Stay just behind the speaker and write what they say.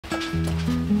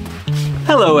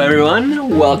Hello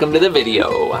everyone, welcome to the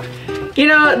video. You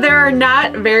know, there are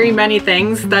not very many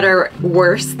things that are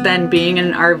worse than being in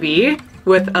an RV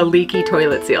with a leaky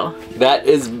toilet seal. That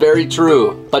is very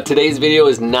true, but today's video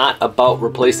is not about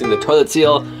replacing the toilet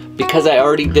seal because I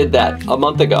already did that a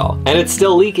month ago and it's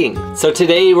still leaking. So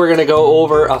today we're gonna go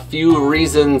over a few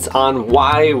reasons on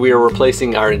why we are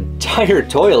replacing our entire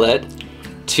toilet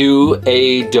to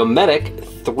a Dometic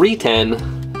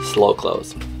 310 slow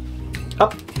close.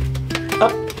 Up,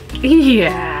 up.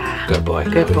 Yeah. Good boy.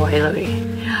 Good boy,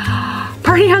 Louie.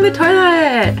 Party on the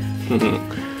toilet.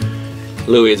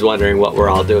 Louie is wondering what we're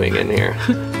all doing in here.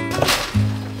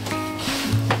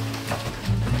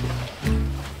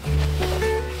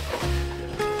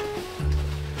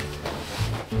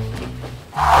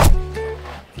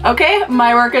 Okay,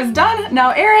 my work is done.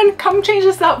 Now, Erin, come change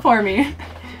this out for me.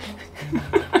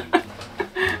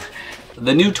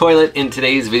 The new toilet in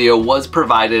today's video was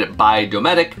provided by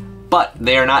Dometic, but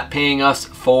they are not paying us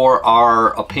for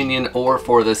our opinion or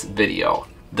for this video.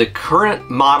 The current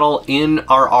model in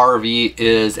our RV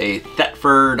is a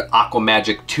Thetford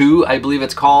Aquamagic 2, I believe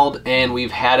it's called, and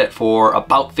we've had it for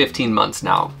about 15 months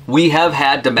now. We have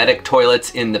had Dometic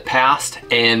toilets in the past,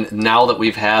 and now that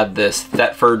we've had this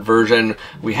Thetford version,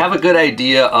 we have a good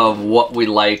idea of what we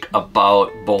like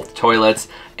about both toilets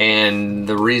and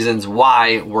the reasons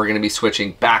why we're gonna be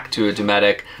switching back to a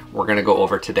Dometic we're gonna go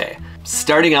over today.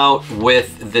 Starting out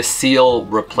with the seal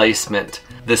replacement.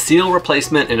 The seal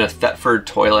replacement in a Thetford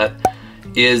toilet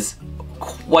is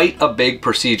quite a big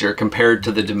procedure compared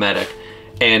to the Dometic.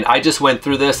 And I just went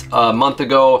through this a month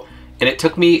ago and it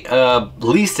took me at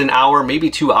least an hour,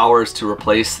 maybe 2 hours to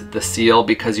replace the seal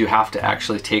because you have to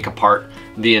actually take apart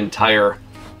the entire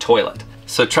toilet.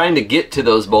 So trying to get to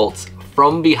those bolts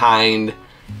from behind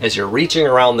as you're reaching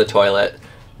around the toilet,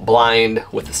 blind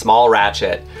with a small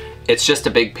ratchet, it's just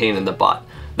a big pain in the butt.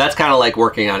 That's kind of like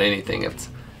working on anything.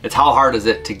 It's how hard is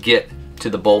it to get to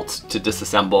the bolts to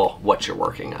disassemble what you're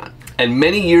working on. And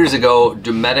many years ago,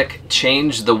 Dometic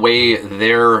changed the way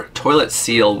their toilet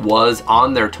seal was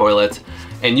on their toilets,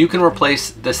 and you can replace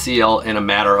the seal in a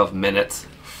matter of minutes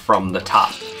from the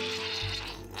top.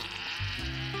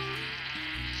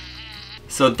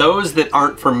 So those that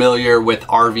aren't familiar with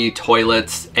RV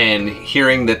toilets and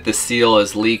hearing that the seal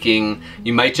is leaking,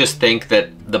 you might just think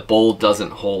that the bowl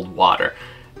doesn't hold water.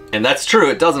 And that's true,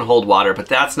 it doesn't hold water, but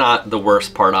that's not the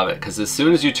worst part of it, because as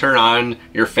soon as you turn on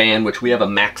your fan, which we have a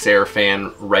max air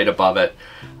fan right above it,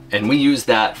 and we use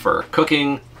that for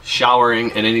cooking,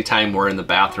 showering, and anytime we're in the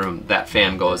bathroom, that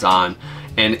fan goes on.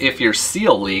 And if your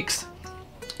seal leaks,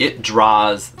 it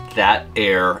draws that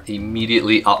air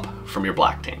immediately up from your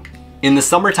black tank. In the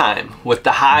summertime, with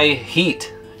the high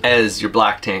heat as your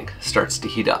black tank starts to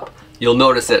heat up, you'll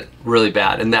notice it really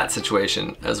bad in that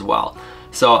situation as well.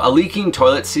 So a leaking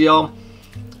toilet seal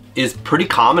is pretty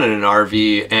common in an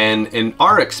RV, and in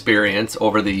our experience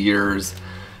over the years,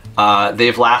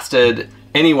 they've lasted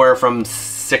anywhere from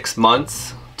 6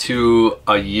 months to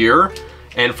a year.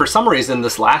 And for some reason,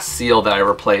 this last seal that I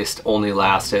replaced only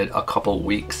lasted a couple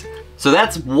weeks. So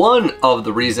that's one of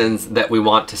the reasons that we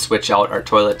want to switch out our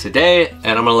toilet today,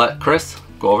 and I'm gonna let Chris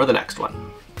go over the next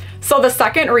one. So the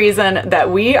second reason that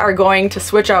we are going to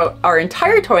switch out our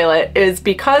entire toilet is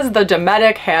because the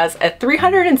Dometic has a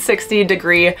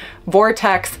 360-degree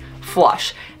vortex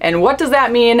flush. And what does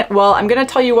that mean? Well, I'm gonna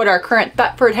tell you what our current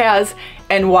Thetford has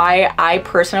and why I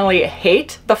personally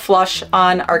hate the flush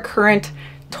on our current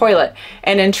toilet.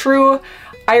 And in true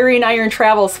Irene Iron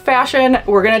Travels fashion,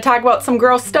 we're gonna talk about some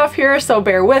gross stuff here, so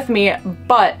bear with me.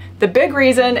 But the big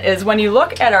reason is when you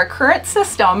look at our current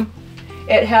system,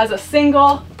 it has a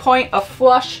single point of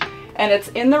flush and it's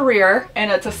in the rear,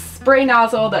 and it's a spray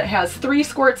nozzle that has 3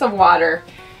 squirts of water.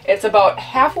 It's about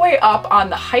halfway up on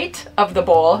the height of the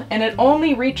bowl, and it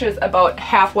only reaches about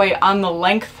halfway on the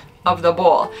length of the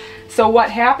bowl. So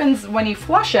what happens when you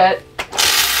flush it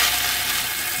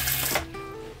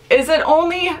is it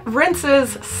only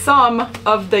rinses some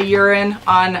of the urine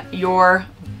on your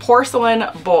porcelain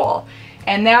bowl.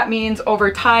 And that means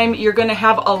over time, you're gonna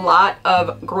have a lot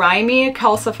of grimy,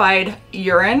 calcified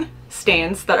urine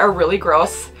stains that are really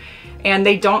gross, and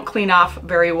they don't clean off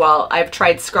very well. I've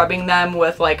tried scrubbing them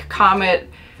with like Comet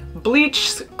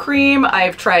bleach cream.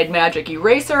 I've tried Magic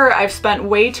Eraser. I've spent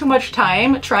way too much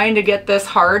time trying to get this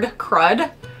hard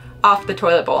crud off the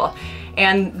toilet bowl.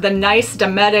 And the nice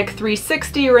Dometic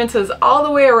 360 rinses all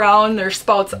the way around, there's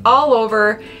spouts all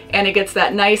over, and it gets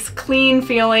that nice clean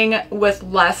feeling with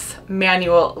less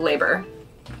manual labor.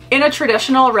 In a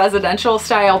traditional residential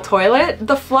style toilet,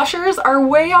 the flushers are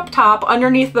way up top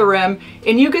underneath the rim,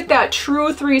 and you get that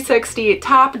true 360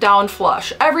 top down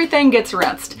flush. Everything gets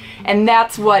rinsed. And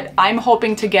that's what I'm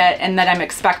hoping to get and that I'm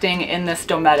expecting in this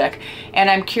Dometic. And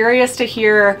I'm curious to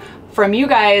hear from you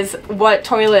guys what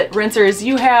toilet rinsers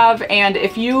you have, and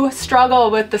if you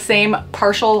struggle with the same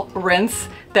partial rinse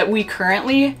that we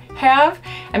currently have.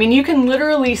 I mean, you can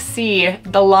literally see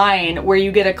the line where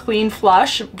you get a clean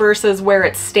flush versus where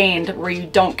it's stained, where you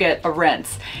don't get a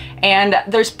rinse. And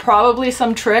there's probably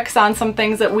some tricks on some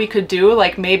things that we could do,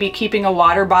 like maybe keeping a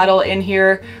water bottle in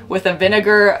here with a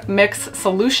vinegar mix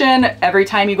solution. Every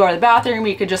time you go to the bathroom,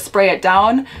 you could just spray it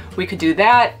down. We could do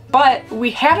that, but we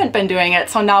haven't been doing it,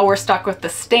 so now we're stuck with the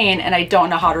stain, and I don't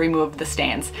know how to remove the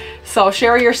stains. So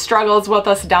share your struggles with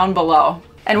us down below.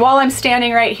 And while I'm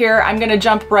standing right here, I'm gonna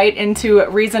jump right into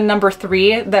reason number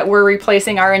 3 that we're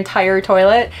replacing our entire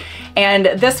toilet. And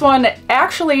this one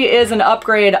actually is an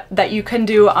upgrade that you can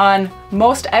do on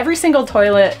most every single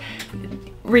toilet,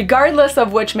 regardless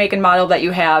of which make and model that you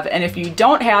have. And if you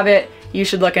don't have it, you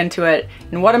should look into it.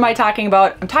 And what am I talking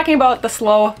about? I'm talking about the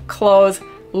slow close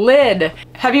lid.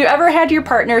 Have you ever had your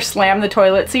partner slam the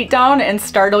toilet seat down and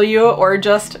startle you or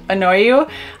just annoy you?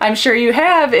 I'm sure you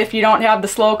have if you don't have the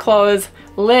slow close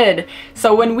lid.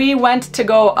 So when we went to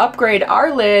go upgrade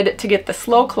our lid to get the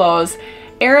slow close,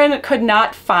 Erin could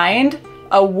not find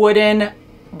a wooden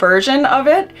version of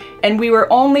it, and we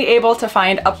were only able to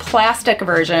find a plastic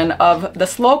version of the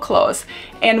slow close.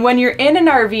 And when you're in an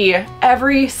RV,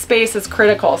 every space is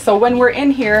critical. So when we're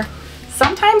in here,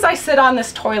 sometimes I sit on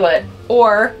this toilet,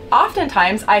 or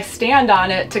oftentimes I stand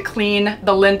on it to clean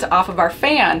the lint off of our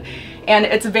fan. And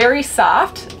it's very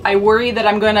soft. I worry that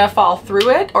I'm gonna fall through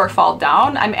it or fall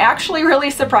down. I'm actually really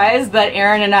surprised that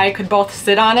Erin and I could both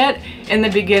sit on it in the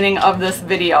beginning of this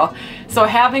video. So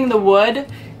having the wood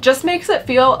just makes it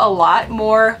feel a lot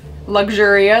more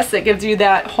luxurious. It gives you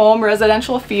that home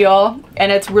residential feel,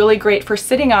 and it's really great for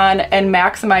sitting on and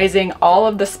maximizing all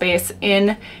of the space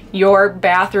in your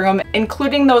bathroom,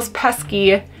 including those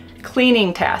pesky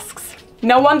cleaning tasks.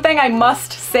 Now, one thing I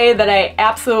must say that I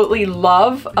absolutely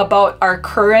love about our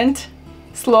current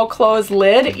slow close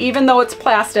lid, even though it's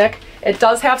plastic, it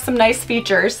does have some nice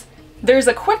features. There's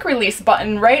a quick release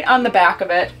button right on the back of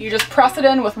it. You just press it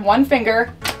in with one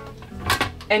finger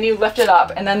and you lift it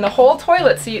up, and then the whole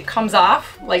toilet seat comes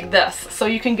off like this. So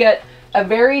you can get a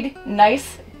very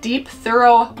nice, deep,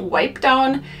 thorough wipe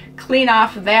down, clean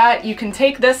off that. You can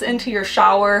take this into your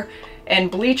shower and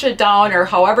bleach it down, or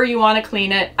however you want to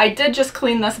clean it. I did just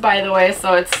clean this, by the way,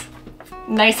 so it's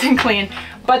nice and clean,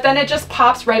 but then it just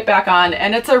pops right back on,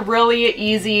 and it's a really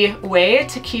easy way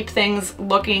to keep things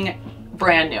looking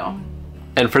brand new.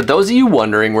 And for those of you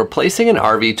wondering, replacing an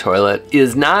RV toilet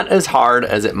is not as hard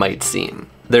as it might seem.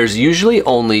 There's usually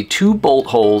only 2 bolt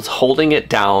holes holding it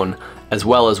down, as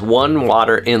well as 1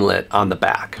 water inlet on the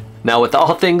back. Now, with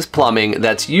all things plumbing,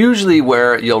 that's usually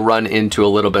where you'll run into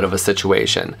a little bit of a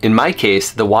situation. In my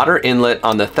case, the water inlet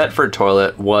on the Thetford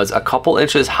toilet was a couple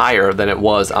inches higher than it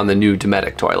was on the new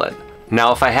Dometic toilet.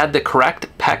 Now, if I had the correct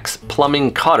PEX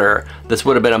plumbing cutter, this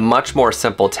would have been a much more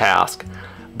simple task.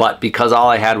 But because all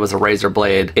I had was a razor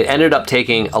blade, it ended up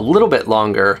taking a little bit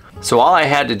longer. So all I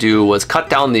had to do was cut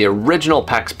down the original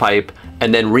PEX pipe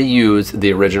and then reuse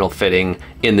the original fitting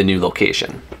in the new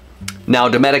location. Now,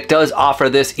 Dometic does offer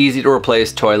this easy to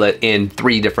replace toilet in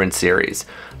 3 different series.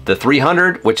 The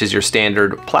 300, which is your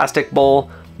standard plastic bowl,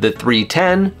 the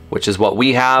 310, which is what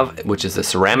we have, which is a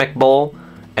ceramic bowl,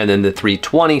 and then the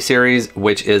 320 series,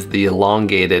 which is the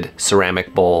elongated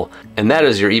ceramic bowl. And that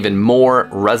is your even more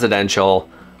residential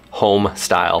home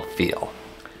style feel.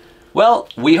 Well,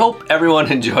 we hope everyone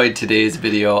enjoyed today's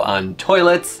video on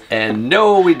toilets, and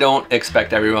no, we don't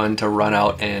expect everyone to run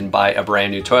out and buy a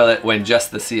brand new toilet when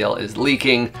just the seal is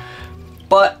leaking,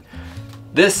 but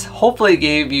this hopefully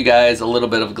gave you guys a little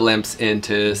bit of a glimpse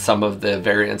into some of the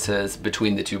variances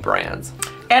between the 2 brands.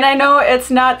 And I know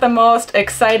it's not the most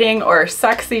exciting or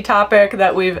sexy topic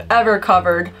that we've ever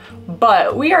covered,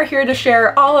 but we are here to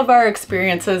share all of our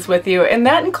experiences with you, and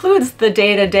that includes the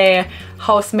day-to-day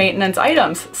house maintenance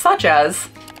items, such as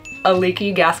a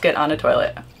leaky gasket on a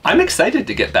toilet. I'm excited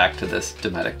to get back to this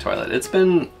Dometic toilet. It's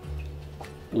been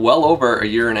well over a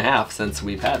year and a half since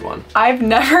we've had one. I've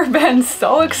never been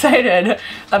so excited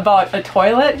about a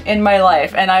toilet in my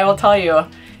life, and I will tell you,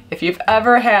 if you've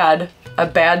ever had a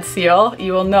bad seal,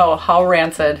 you will know how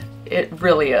rancid it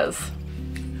really is.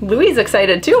 Louis is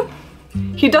excited too.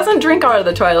 He doesn't drink out of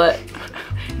the toilet,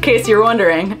 in case you're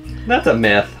wondering. That's a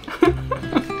myth.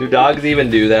 Do dogs even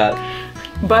do that?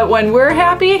 But when we're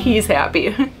happy, he's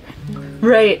happy.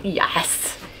 Right, yes.